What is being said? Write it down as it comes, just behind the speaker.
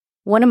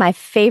One of my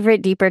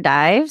favorite deeper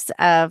dives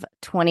of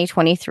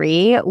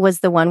 2023 was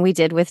the one we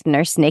did with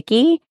Nurse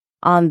Nikki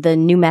on the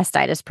new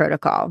mastitis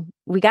protocol.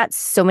 We got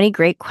so many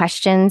great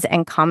questions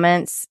and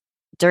comments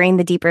during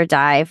the deeper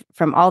dive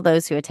from all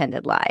those who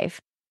attended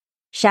live.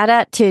 Shout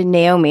out to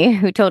Naomi,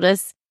 who told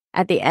us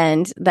at the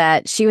end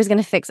that she was going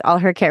to fix all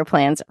her care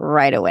plans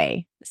right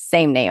away.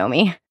 Same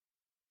Naomi.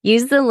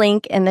 Use the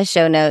link in the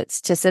show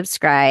notes to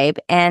subscribe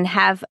and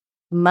have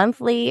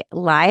monthly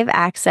live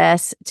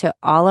access to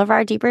all of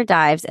our deeper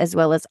dives, as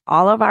well as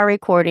all of our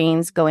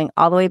recordings going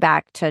all the way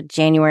back to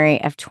January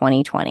of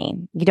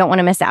 2020. You don't want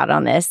to miss out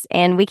on this,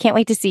 and we can't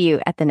wait to see you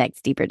at the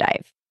next deeper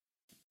dive.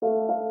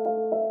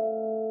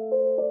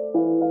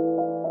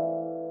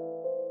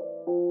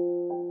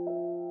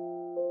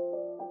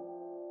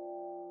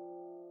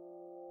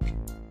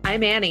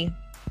 I'm Annie.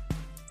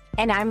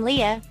 And I'm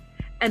Leah.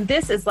 And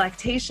this is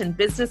Lactation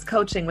Business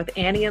Coaching with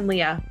Annie and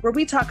Leah, where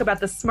we talk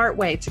about the smart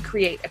way to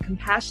create a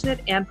compassionate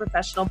and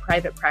professional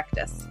private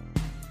practice.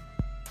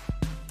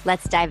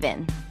 Let's dive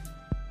in.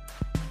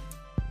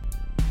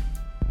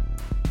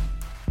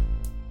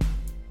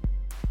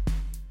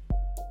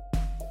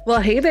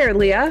 Well, hey there,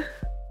 Leah.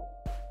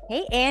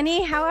 Hey,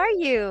 Annie, how are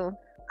you?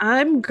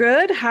 I'm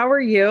good. How are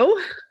you?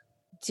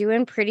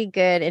 Doing pretty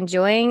good.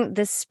 Enjoying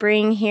the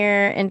spring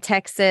here in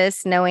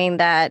Texas, knowing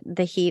that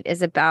the heat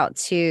is about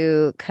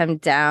to come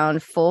down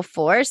full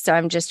force. So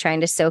I'm just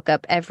trying to soak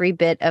up every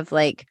bit of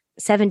like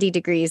 70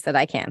 degrees that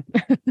I can.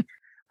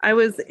 I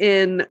was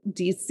in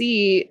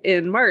DC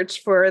in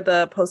March for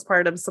the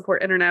Postpartum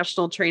Support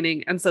International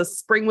training. And so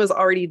spring was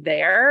already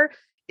there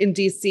in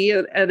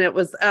DC. And it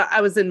was,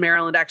 I was in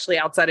Maryland, actually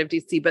outside of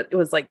DC, but it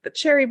was like the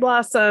cherry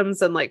blossoms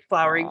and like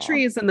flowering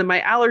trees. And then my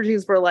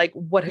allergies were like,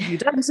 what have you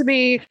done to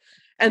me?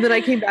 And then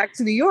I came back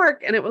to New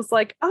York and it was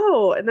like,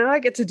 oh, and now I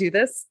get to do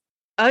this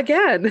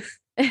again.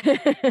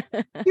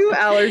 2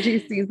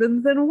 allergy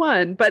seasons in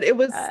one. But it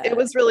was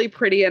really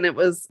pretty. And it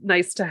was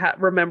nice to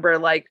remember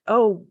like,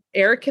 oh,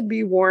 air can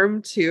be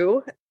warm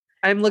too.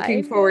 I'm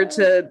looking forward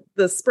to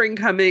the spring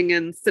coming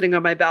and sitting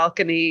on my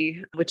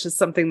balcony, which is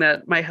something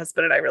that my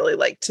husband and I really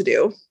like to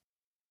do.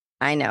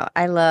 I know.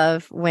 I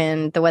love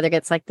when the weather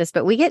gets like this,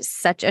 but we get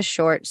such a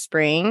short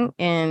spring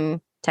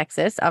in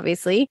Texas,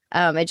 obviously.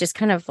 It just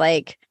kind of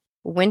like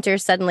winter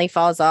suddenly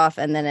falls off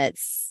and then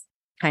it's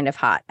kind of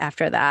hot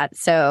after that.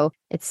 So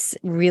it's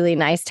really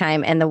nice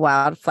time. And the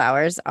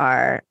wildflowers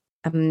are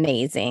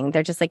amazing.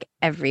 They're just like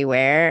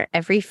everywhere.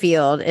 Every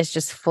field is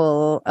just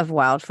full of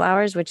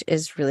wildflowers, which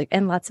is really,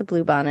 and lots of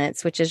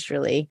bluebonnets, which is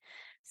really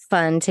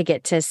fun to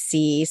get to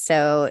see.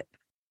 So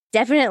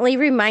definitely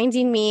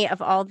reminding me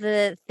of all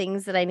the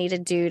things that I need to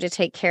do to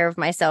take care of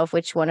myself,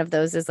 which one of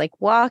those is like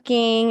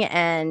walking,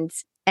 and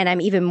I'm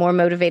even more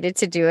motivated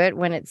to do it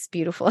when it's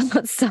beautiful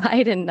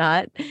outside and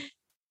not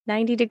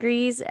 90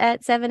 degrees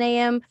at 7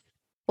 a.m.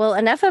 Well,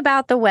 enough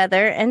about the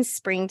weather and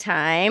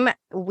springtime.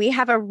 We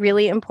have a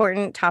really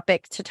important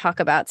topic to talk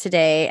about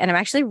today, and I'm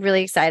actually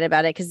really excited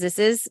about it because this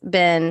has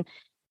been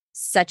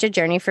such a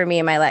journey for me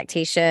in my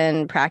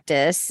lactation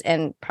practice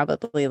and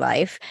probably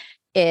life,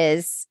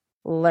 is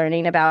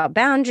learning about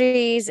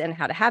boundaries and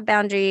how to have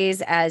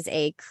boundaries. As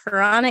a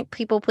chronic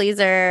people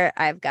pleaser,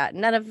 I've got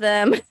none of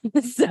them.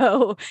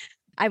 So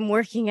I'm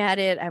working at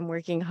it. I'm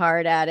working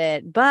hard at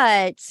it,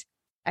 but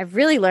I've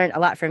really learned a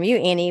lot from you,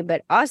 Annie,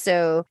 but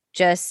also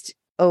just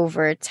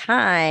over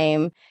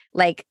time,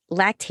 like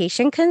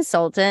lactation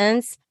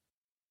consultants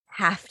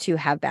have to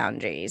have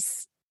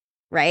boundaries,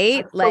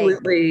 right?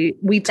 Absolutely.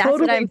 Like, that's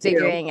what I'm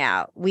figuring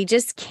out. We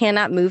just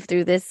cannot move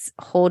through this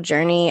whole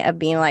journey of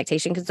being a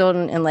lactation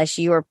consultant unless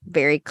you are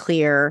very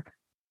clear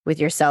with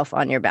yourself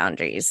on your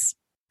boundaries.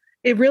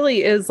 It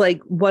really is like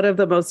one of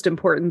the most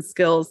important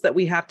skills that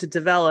we have to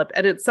develop.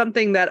 And it's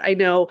something that I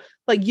know,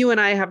 like you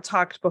and I have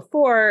talked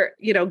before,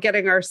 you know,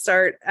 getting our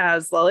start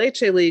as La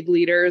Leche League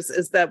leaders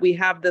is that we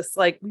have this,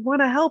 like, we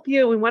want to help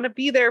you. We want to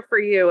be there for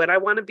you. And I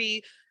want to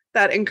be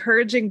that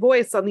encouraging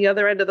voice on the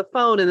other end of the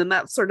phone. And then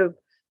that sort of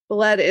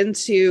bled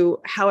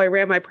into how I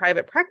ran my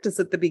private practice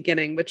at the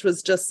beginning, which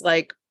was just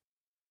like,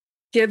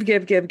 give.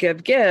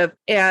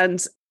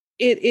 And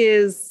it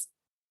is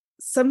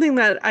something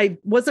that I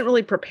wasn't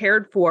really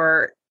prepared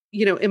for,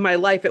 you know, in my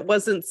life. It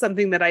wasn't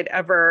something that I'd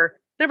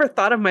never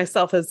thought of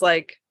myself as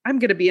like, I'm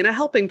going to be in a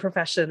helping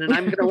profession and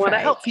I'm going to want to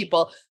help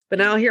people. But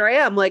now here I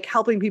am, like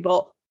helping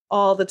people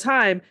all the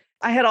time.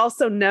 I had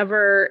also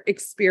never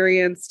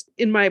experienced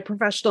in my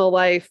professional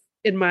life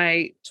in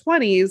my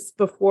 20s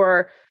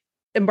before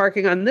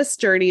embarking on this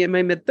journey in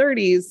my mid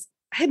 30s.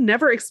 I had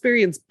never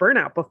experienced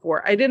burnout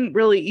before. I didn't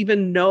really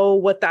even know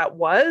what that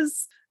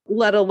was,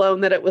 let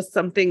alone that it was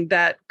something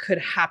that could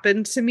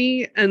happen to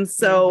me. And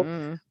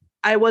so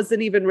I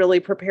wasn't even really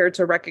prepared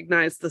to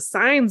recognize the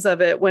signs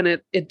of it when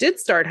it did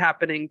start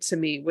happening to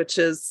me, which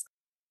is,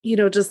 you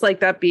know, just like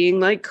that being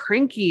like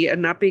cranky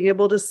and not being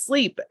able to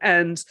sleep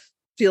and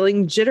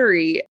feeling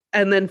jittery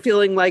and then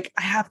feeling like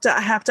I have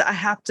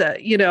to,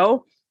 you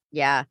know?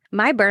 Yeah.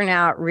 My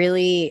burnout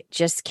really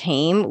just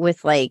came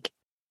with like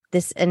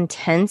this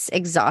intense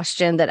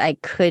exhaustion that I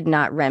could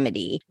not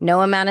remedy.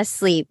 No amount of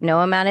sleep, no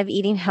amount of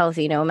eating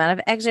healthy, no amount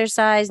of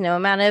exercise, no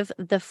amount of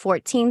the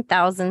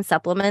 14,000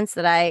 supplements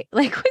that I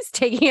like was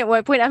taking at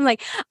one point. I'm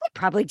like, I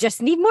probably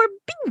just need more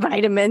B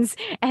vitamins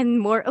and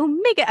more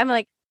omega. I'm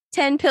like,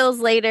 10 pills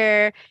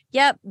later.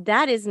 Yep,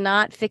 that is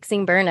not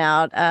fixing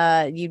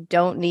burnout. You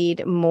don't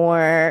need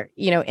more,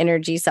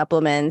 energy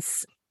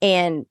supplements.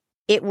 And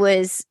it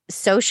was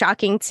so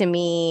shocking to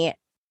me,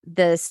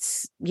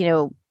 this,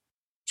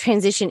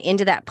 transition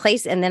into that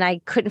place. And then I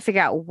couldn't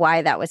figure out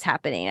why that was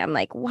happening. I'm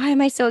like, why am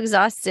I so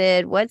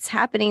exhausted? What's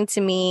happening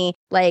to me?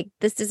 Like,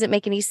 this doesn't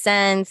make any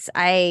sense.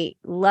 I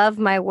love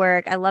my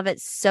work. I love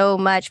it so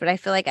much, but I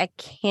feel like I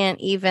can't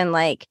even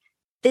like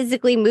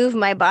physically move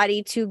my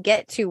body to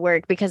get to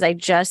work because I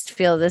just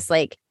feel this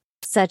like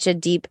such a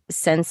deep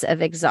sense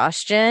of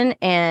exhaustion.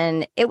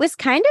 And it was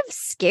kind of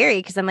scary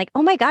because I'm like,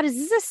 oh my God, is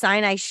this a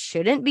sign I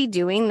shouldn't be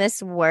doing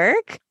this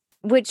work?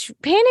 Which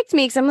panicked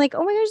me because I'm like,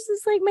 oh my gosh, this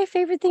is like my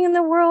favorite thing in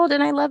the world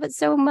and I love it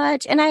so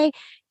much. And I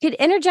could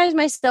energize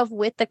myself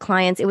with the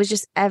clients. It was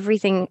just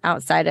everything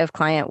outside of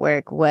client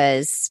work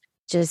was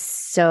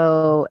just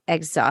so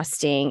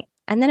exhausting.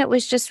 And then it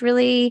was just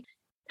really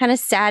kind of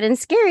sad and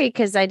scary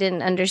because I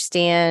didn't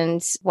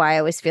understand why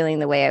I was feeling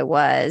the way I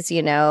was,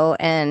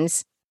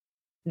 and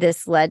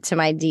this led to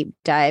my deep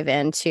dive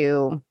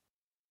into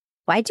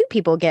why do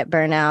people get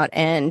burnout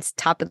and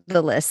top of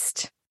the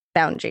list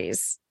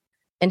boundaries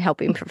in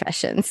helping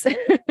professions.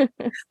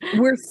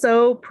 We're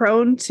so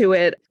prone to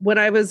it. When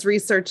I was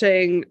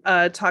researching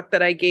a talk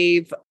that I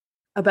gave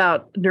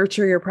about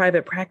nurture your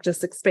private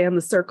practice, expand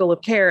the circle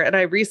of care, and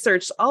I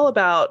researched all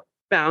about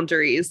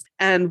boundaries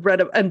and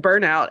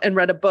burnout and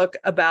read a book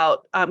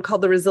about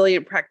called The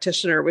Resilient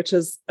Practitioner, which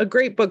is a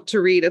great book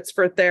to read. It's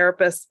for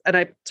therapists. And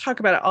I talk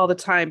about it all the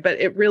time, but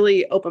it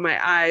really opened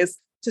my eyes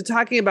to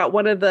talking about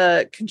one of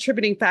the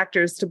contributing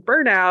factors to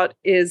burnout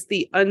is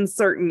the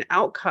uncertain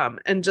outcome,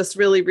 and just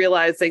really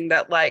realizing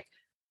that like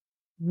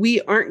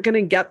we aren't going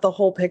to get the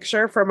whole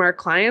picture from our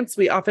clients.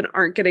 We often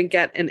aren't going to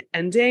get an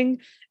ending,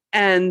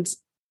 and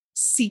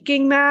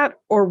seeking that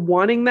or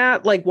wanting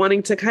that, like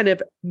wanting to kind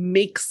of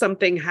make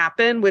something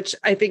happen, which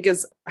I think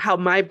is how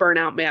my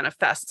burnout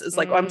manifests, is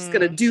like, oh, I'm just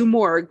going to do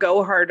more,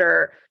 go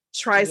harder,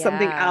 try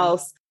something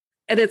else.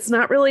 And it's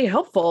not really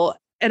helpful.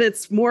 And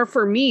it's more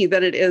for me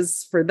than it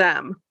is for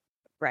them.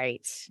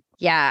 Right.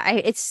 Yeah.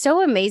 It's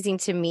so amazing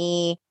to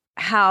me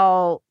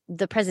how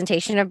the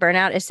presentation of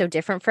burnout is so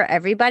different for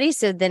everybody.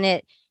 So then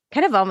it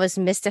kind of almost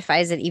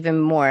mystifies it even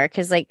more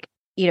because like,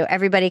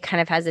 everybody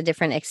kind of has a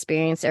different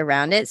experience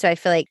around it. So I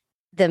feel like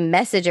the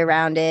message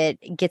around it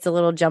gets a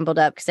little jumbled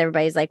up because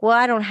everybody's like, well,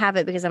 I don't have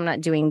it because I'm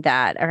not doing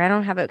that, or I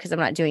don't have it because I'm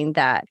not doing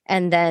that.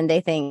 And then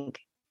they think,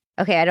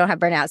 okay, I don't have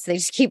burnout. So they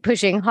just keep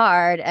pushing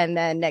hard. And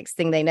then next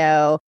thing they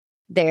know,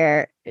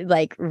 they're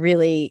like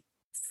really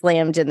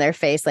slammed in their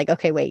face. Like,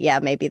 okay, wait, yeah,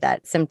 maybe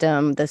that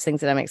symptom, those things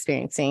that I'm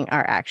experiencing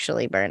are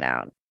actually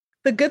burnout.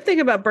 The good thing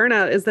about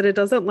burnout is that it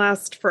doesn't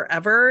last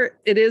forever.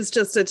 It is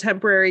just a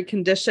temporary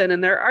condition.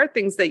 And there are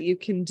things that you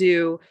can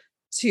do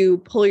to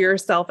pull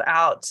yourself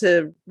out,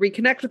 to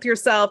reconnect with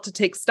yourself, to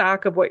take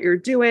stock of what you're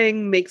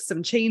doing, make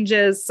some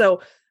changes.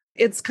 So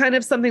it's kind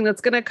of something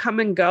that's going to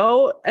come and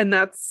go. And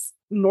that's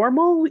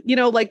normal.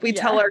 Like we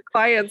tell our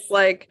clients,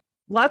 like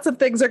lots of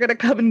things are going to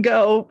come and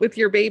go with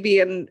your baby.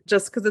 And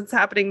just because it's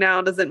happening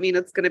now doesn't mean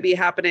it's going to be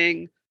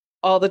happening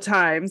all the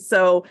time.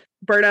 So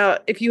burnout,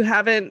 if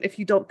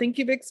you don't think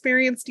you've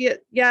experienced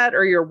it yet,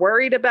 or you're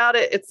worried about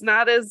it, it's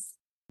not as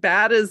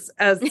bad as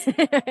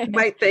you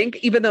might think,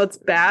 even though it's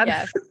bad.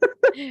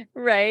 Yeah.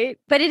 Right.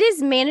 But it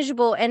is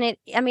manageable. And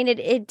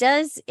it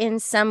does in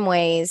some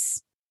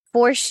ways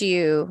force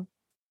you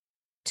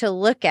to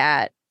look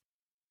at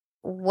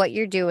what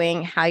you're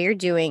doing, how you're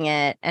doing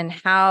it, and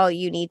how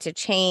you need to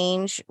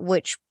change,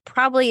 which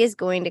probably is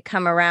going to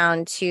come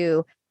around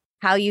to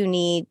how you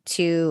need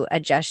to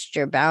adjust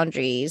your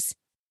boundaries.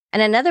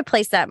 And another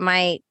place that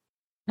might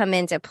come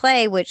into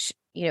play, which,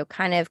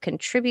 kind of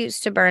contributes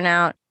to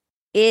burnout,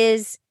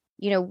 is,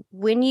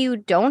 when you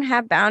don't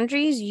have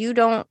boundaries, you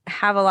don't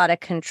have a lot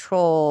of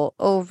control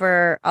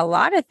over a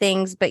lot of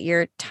things, but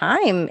your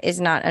time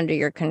is not under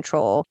your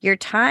control. Your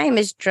time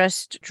is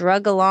just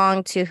drug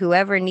along to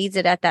whoever needs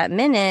it at that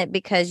minute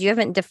because you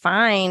haven't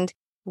defined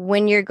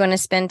when you're going to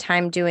spend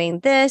time doing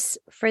this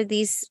for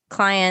these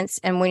clients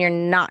and when you're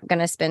not going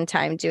to spend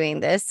time doing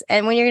this,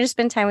 and when you're going to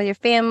spend time with your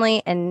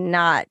family and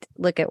not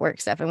look at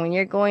work stuff, and when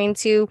you're going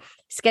to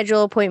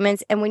schedule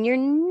appointments and when you're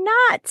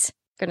not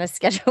going to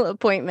schedule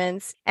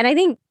appointments. And I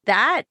think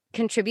that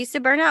contributes to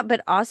burnout,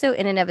 but also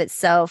in and of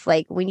itself,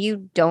 like when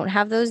you don't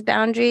have those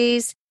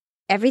boundaries,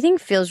 everything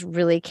feels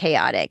really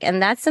chaotic.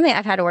 And that's something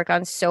I've had to work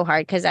on so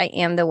hard because I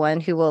am the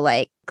one who will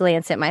like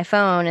glance at my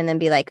phone and then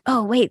be like,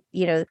 oh, wait,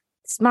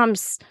 this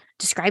mom's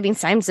describing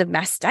signs of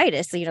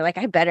mastitis. Like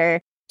I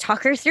better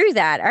talk her through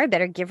that, or I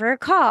better give her a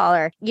call,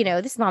 or,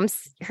 this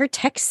her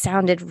text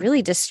sounded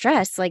really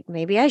distressed. Like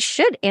maybe I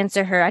should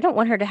answer her. I don't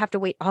want her to have to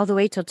wait all the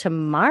way till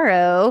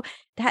tomorrow.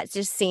 That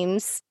just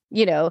seems,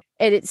 and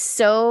it's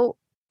so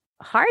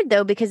hard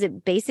though, because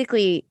it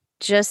basically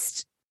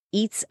just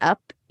eats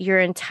up your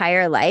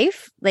entire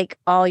life. Like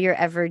all you're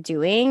ever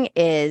doing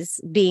is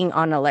being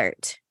on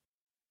alert.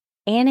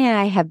 Annie and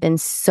I have been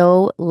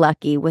so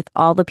lucky with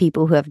all the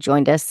people who have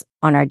joined us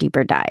on our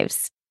deeper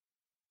dives.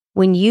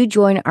 When you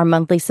join our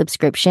monthly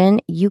subscription,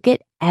 you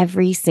get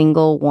every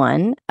single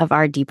one of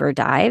our deeper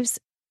dives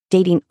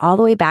dating all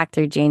the way back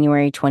through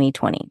January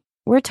 2020.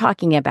 We're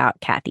talking about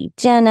Kathy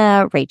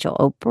Jenna, Rachel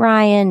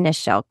O'Brien,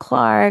 Nichelle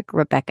Clark,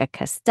 Rebecca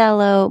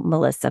Costello,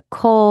 Melissa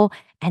Cole,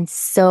 and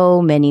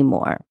so many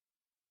more.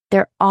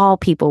 They're all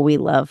people we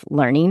love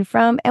learning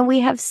from, and we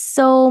have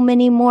so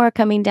many more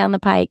coming down the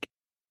pike.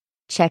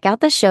 Check out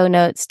the show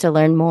notes to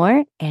learn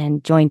more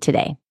and join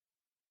today.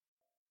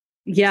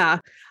 Yeah,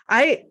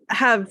 I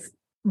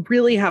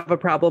really have a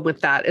problem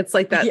with that. It's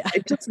like that. Yeah.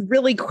 It's just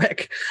really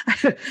quick.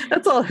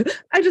 That's all.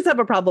 I just have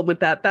a problem with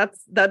that.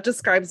 That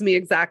describes me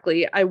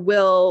exactly. I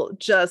will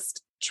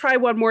just try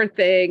one more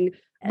thing.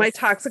 Yes. My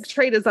toxic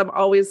trait is I'm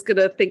always going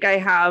to think I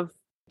have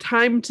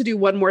time to do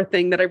one more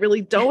thing that I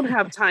really don't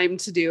have time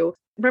to do. I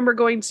remember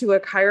going to a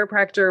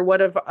chiropractor,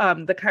 one of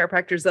the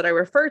chiropractors that I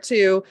refer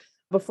to.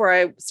 Before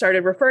I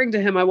started referring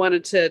to him, I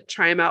wanted to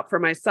try him out for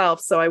myself.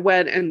 So I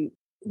went and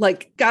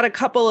got a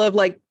couple of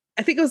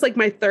I think it was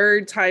my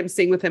third time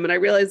seeing with him. And I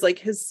realized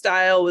his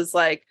style was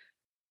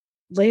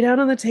lay down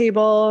on the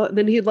table. And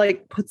then he'd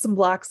put some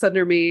blocks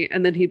under me.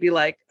 And then he'd be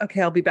like,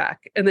 okay, I'll be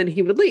back. And then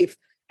he would leave.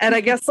 And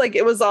I guess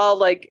it was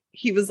all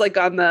he was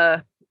on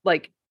the,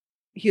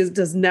 he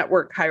does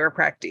network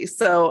chiropractic.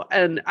 So,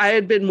 and I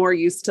had been more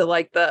used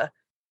to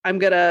I'm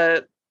going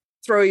to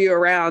throw you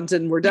around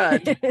and we're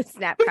done.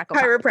 Snap, crackle,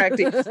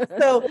 chiropractic.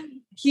 So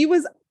he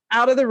was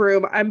out of the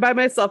room. I'm by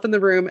myself in the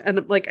room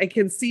and I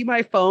can see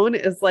my phone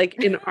is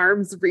in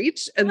arm's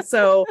reach. And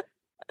so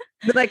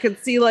then I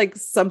could see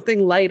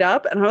something light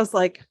up and I was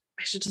like,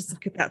 I should just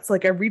look at that. So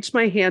I reached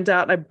my hand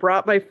out and I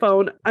brought my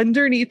phone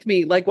underneath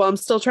me, while I'm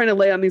still trying to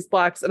lay on these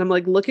blocks. And I'm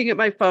looking at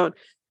my phone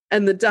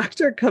and the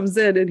doctor comes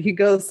in and he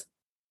goes,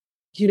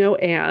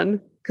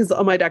 Anne, because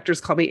all my doctors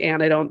call me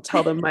Anne. I don't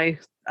tell them I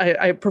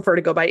prefer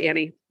to go by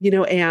Annie.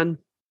 Anne,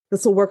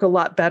 this will work a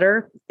lot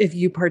better if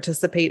you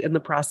participate in the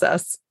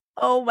process.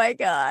 Oh my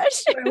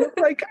gosh. I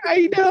was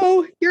I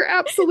know, you're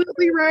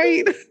absolutely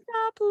right.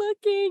 Stop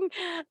looking.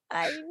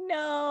 I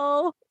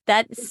know.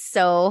 That's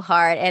so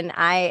hard. And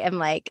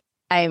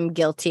I'm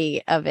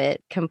guilty of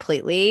it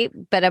completely,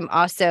 but I'm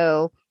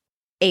also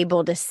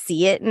able to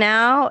see it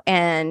now.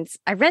 And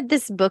I read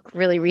this book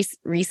really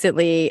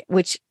recently,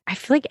 which I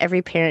feel like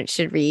every parent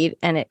should read.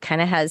 And it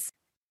kind of has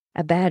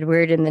a bad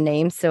word in the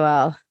name.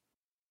 So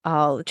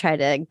I'll try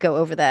to go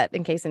over that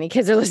in case any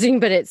kids are listening,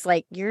 but it's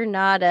you're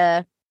not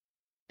a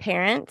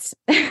parent,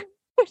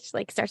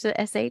 which starts with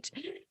SH.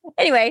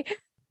 Anyway,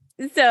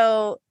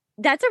 so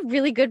that's a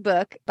really good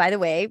book, by the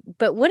way.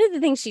 But one of the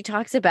things she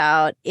talks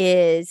about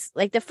is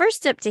the first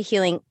step to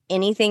healing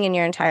anything in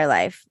your entire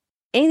life,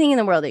 anything in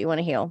the world that you want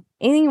to heal,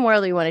 anything in the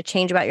world that you want to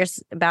change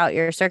about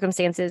your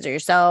circumstances or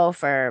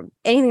yourself or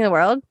anything in the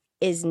world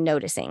is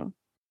noticing.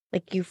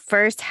 You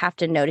first have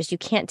to notice. You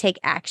can't take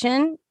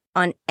action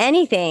on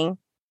anything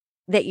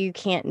that you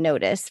can't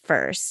notice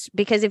first,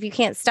 because if you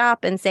can't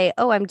stop and say,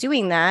 oh, I'm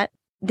doing that,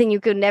 then you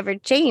could never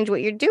change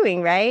what you're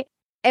doing, right?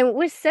 And it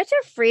was such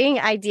a freeing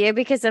idea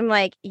because I'm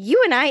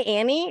you and I,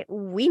 Annie,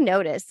 we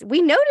notice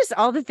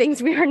all the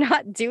things we are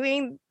not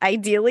doing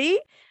ideally,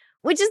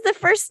 which is the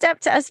first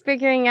step to us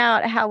figuring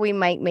out how we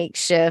might make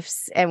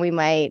shifts and we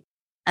might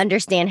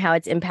understand how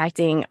it's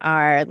impacting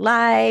our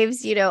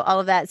lives, all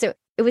of that. So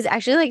it was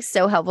actually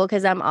so helpful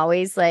because I'm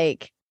always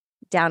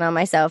down on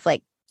myself,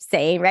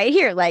 saying right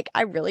here,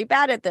 I'm really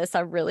bad at this.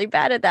 I'm really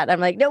bad at that.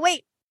 I'm no,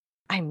 wait,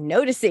 I'm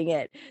noticing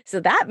it. So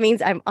that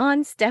means I'm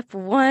on step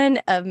one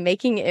of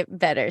making it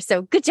better.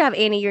 So good job,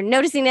 Annie. You're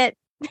noticing it.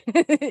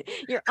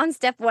 You're on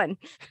step one.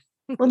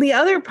 Well, the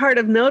other part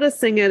of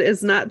noticing it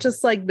is not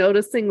just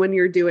noticing when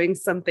you're doing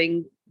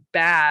something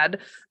bad,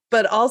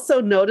 but also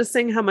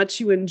noticing how much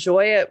you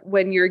enjoy it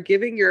when you're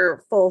giving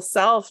your full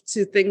self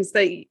to things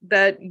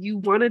that you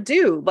want to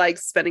do, like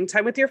spending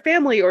time with your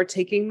family or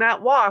taking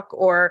that walk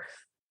or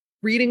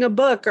reading a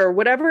book or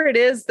whatever it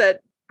is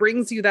that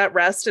brings you that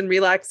rest and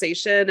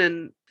relaxation,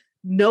 and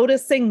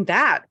noticing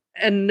that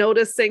and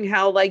noticing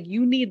how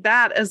you need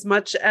that as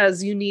much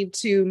as you need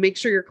to make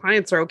sure your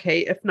clients are okay,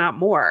 if not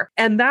more.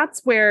 And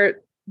that's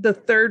where the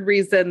third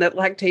reason that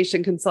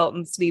lactation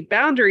consultants need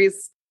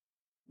boundaries,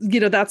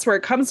 that's where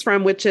it comes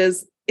from, which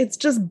is it's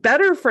just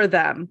better for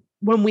them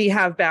when we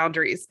have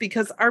boundaries,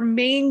 because our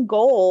main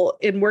goal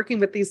in working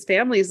with these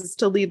families is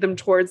to lead them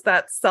towards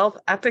that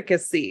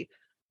self-efficacy,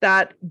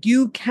 that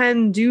you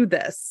can do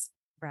this.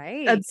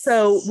 Right. And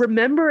so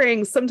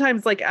remembering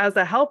sometimes as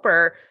a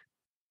helper,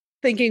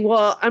 thinking,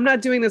 well, I'm not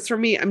doing this for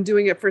me, I'm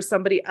doing it for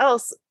somebody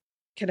else,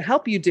 can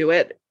help you do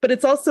it, but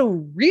it's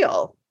also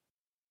real.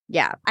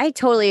 Yeah, I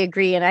totally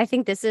agree. And I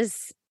think this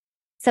is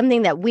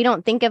something that we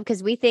don't think of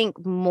because we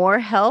think more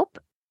help,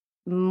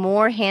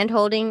 more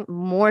handholding,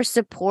 more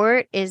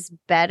support is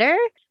better.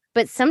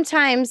 But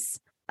sometimes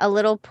a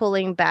little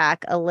pulling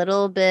back, a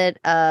little bit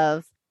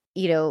of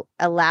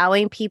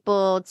allowing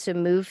people to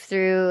move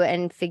through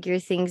and figure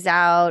things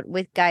out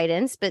with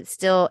guidance, but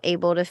still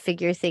able to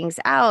figure things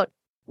out.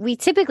 We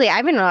typically,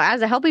 I don't know,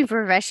 as a helping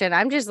profession,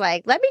 I'm just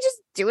like, let me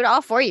just do it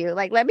all for you.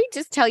 Like, let me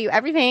just tell you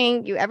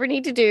everything you ever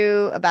need to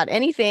do about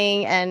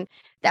anything. And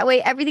that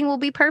way everything will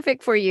be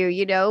perfect for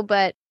you,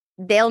 but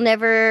they'll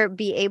never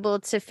be able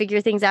to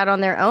figure things out on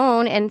their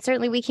own. And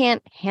certainly we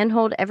can't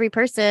handhold every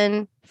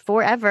person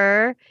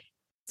forever.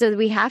 So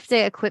we have to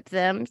equip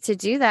them to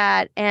do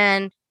that.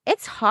 And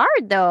it's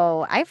hard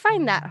though. I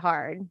find that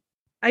hard.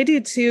 I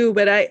do too,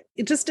 but I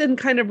just in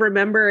kind of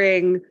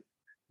remembering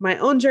my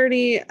own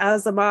journey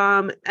as a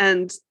mom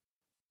and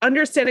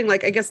understanding,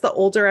 like, I guess the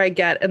older I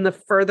get and the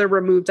further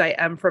removed I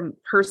am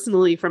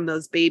personally from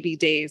those baby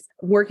days,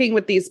 working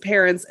with these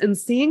parents and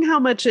seeing how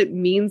much it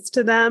means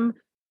to them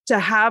to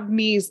have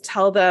me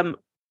tell them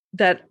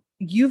that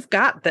you've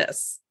got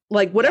this.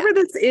 Like, whatever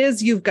this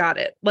is, you've got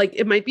it. Like,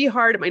 it might be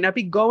hard. It might not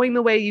be going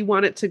the way you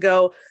want it to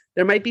go.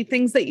 There might be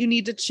things that you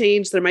need to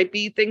change. There might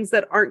be things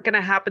that aren't going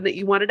to happen that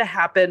you wanted to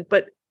happen,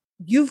 but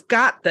you've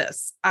got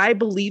this. I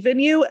believe in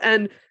you.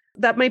 And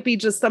that might be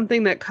just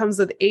something that comes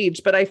with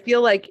age, but I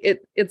feel like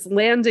it's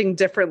landing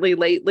differently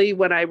lately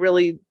when I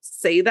really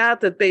say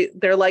that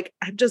they're like,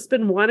 I've just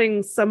been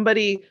wanting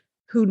somebody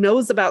who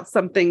knows about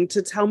something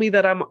to tell me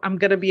that I'm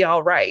going to be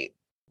all right.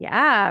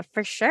 Yeah,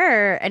 for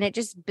sure. And it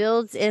just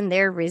builds in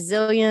their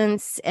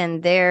resilience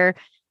and their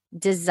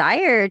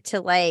desire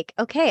to like,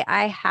 okay,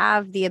 I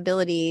have the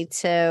ability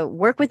to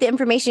work with the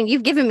information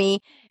you've given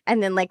me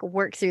and then like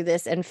work through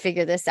this and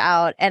figure this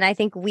out. And I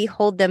think we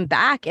hold them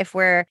back if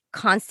we're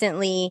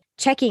constantly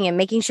checking and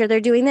making sure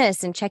they're doing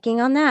this and checking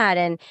on that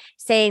and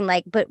saying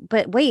like, but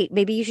wait,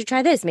 maybe you should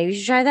try this, maybe you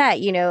should try that,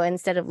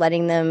 instead of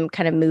letting them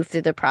kind of move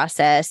through the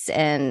process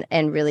and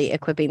really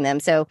equipping them.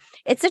 So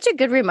it's such a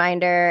good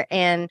reminder.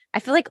 And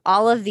I feel like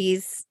all of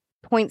these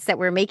points that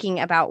we're making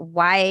about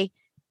why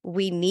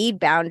we need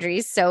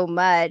boundaries so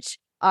much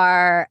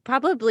are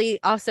probably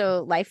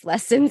also life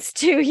lessons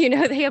too.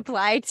 They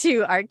apply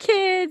to our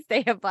kids,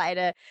 they apply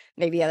to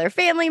maybe other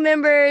family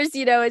members,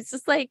 it's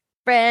just like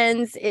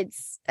friends.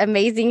 It's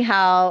amazing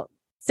how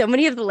so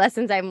many of the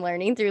lessons I'm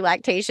learning through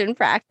lactation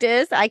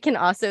practice, I can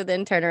also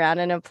then turn around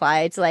and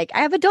apply to like, I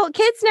have adult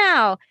kids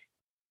now.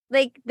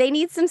 Like they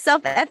need some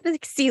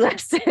self-efficacy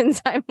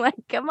lessons. I'm like,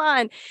 come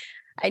on,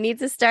 I need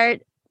to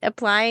start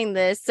applying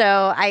this. So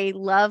I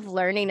love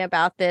learning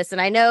about this. And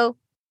I know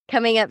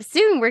coming up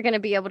soon, we're going to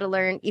be able to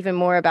learn even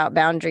more about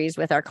boundaries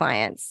with our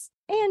clients.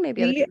 And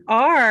maybe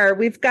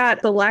we've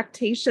got the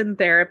lactation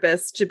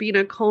therapist,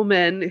 Jabina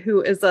Coleman,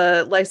 who is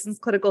a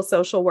licensed clinical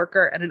social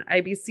worker and an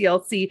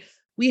IBCLC.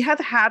 We have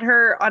had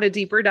her on a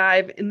deeper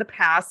dive in the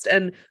past,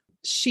 and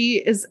she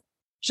is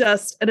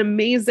just an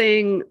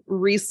amazing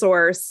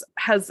resource,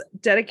 has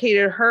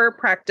dedicated her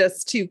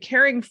practice to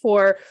caring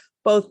for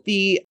both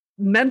the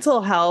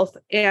mental health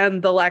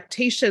and the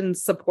lactation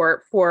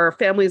support for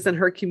families in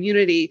her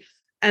community,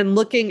 and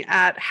looking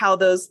at how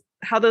those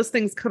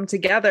things come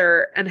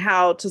together and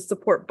how to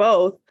support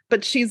both.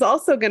 But she's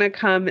also going to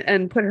come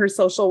and put her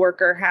social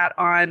worker hat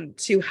on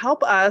to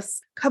help us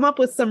come up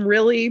with some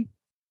really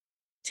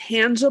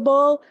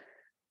tangible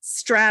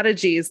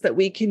strategies that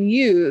we can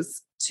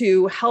use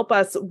to help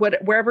us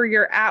wherever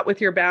you're at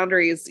with your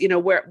boundaries,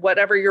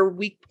 whatever your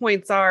weak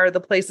points are, the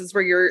places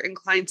where you're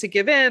inclined to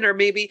give in, or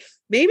maybe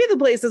the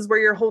places where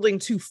you're holding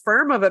too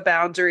firm of a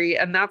boundary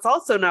and that's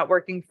also not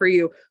working for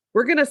you.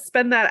 We're going to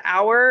spend that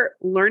hour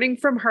learning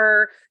from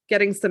her,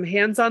 getting some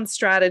hands-on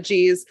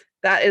strategies.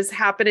 That is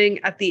happening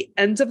at the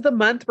end of the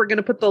month. We're going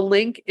to put the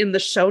link in the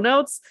show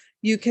notes.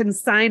 You can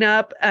sign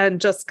up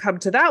and just come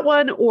to that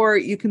one, or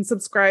you can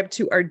subscribe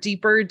to our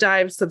Deeper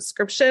Dive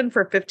subscription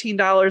for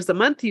 $15 a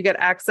month. You get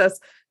access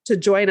to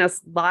join us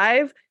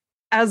live,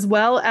 as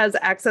well as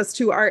access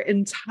to our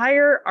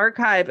entire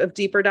archive of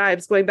Deeper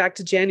Dives going back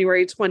to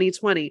January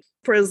 2020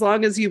 for as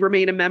long as you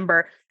remain a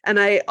member. And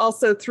I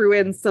also threw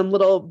in some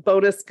little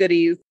bonus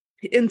goodies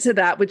into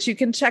that, which you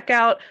can check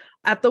out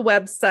at the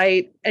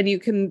website, and you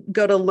can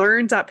go to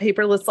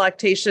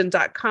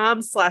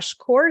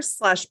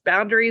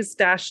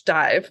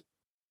learn.paperlesslactation.com/course/boundaries-dive.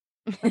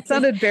 It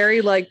sounded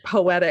very like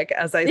poetic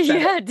as I said.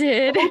 Yeah, it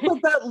did. We'll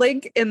put that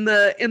link in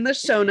the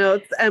show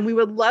notes, and we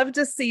would love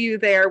to see you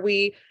there.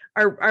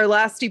 Our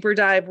last deeper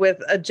dive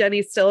with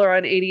Jenny Stiller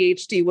on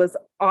ADHD was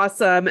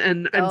awesome.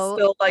 And I'm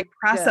still like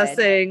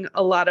processing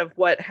a lot of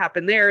what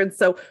happened there. And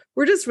so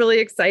we're just really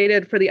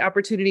excited for the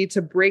opportunity to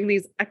bring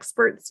these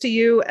experts to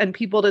you and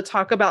people to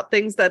talk about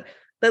things that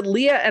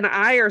Leah and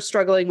I are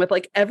struggling with.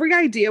 Like every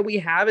idea we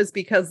have is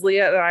because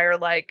Leah and I are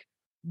like,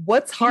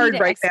 what's hard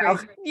right now?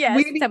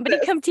 Yes, somebody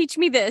come teach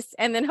me this.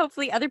 And then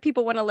hopefully other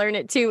people want to learn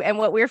it too. And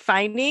what we're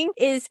finding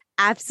is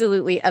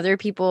absolutely other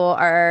people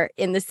are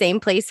in the same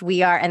place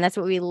we are. And that's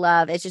what we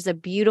love. It's just a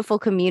beautiful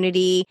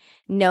community,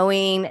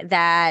 knowing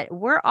that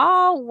we're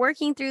all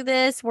working through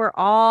this. We're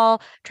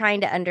all trying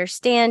to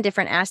understand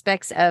different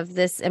aspects of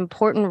this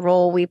important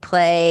role we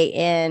play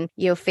in,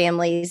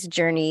 families'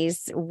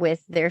 journeys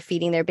with their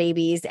feeding their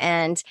babies.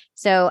 And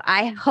so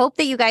I hope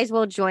that you guys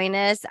will join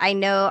us. I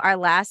know our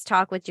last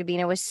talk with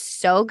Jabina was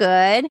so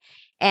good.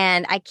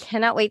 And I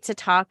cannot wait to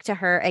talk to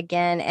her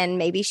again. And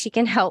maybe she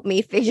can help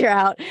me figure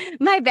out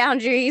my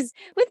boundaries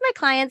with my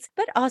clients,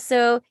 but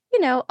also,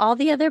 all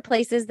the other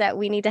places that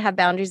we need to have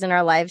boundaries in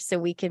our lives so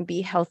we can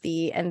be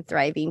healthy and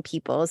thriving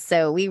people.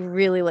 So we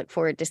really look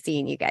forward to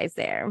seeing you guys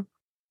there.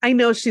 I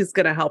know she's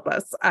going to help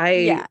us.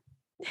 Yeah.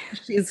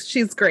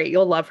 She's great.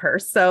 You'll love her.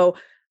 So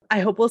I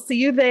hope we'll see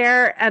you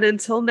there. And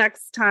until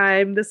next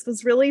time, this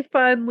was really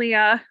fun,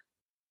 Leah.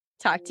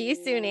 Talk to you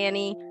soon,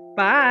 Annie.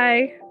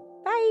 Bye.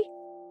 Bye.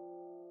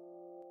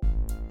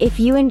 If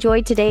you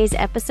enjoyed today's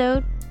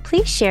episode,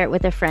 please share it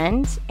with a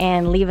friend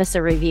and leave us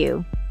a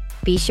review.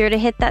 Be sure to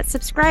hit that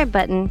subscribe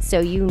button so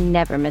you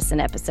never miss an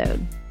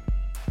episode.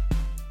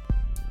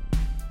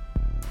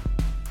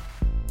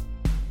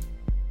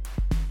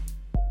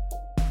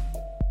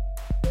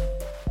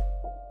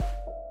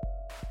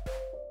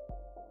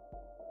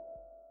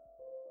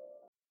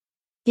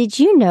 Did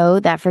you know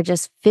that for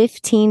just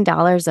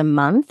 $15 a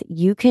month,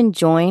 you can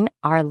join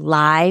our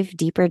live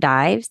deeper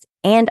dives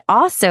and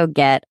also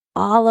get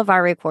all of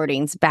our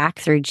recordings back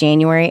through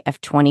January of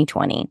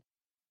 2020?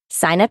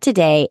 Sign up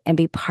today and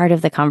be part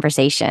of the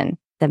conversation.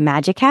 The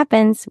magic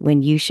happens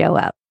when you show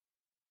up.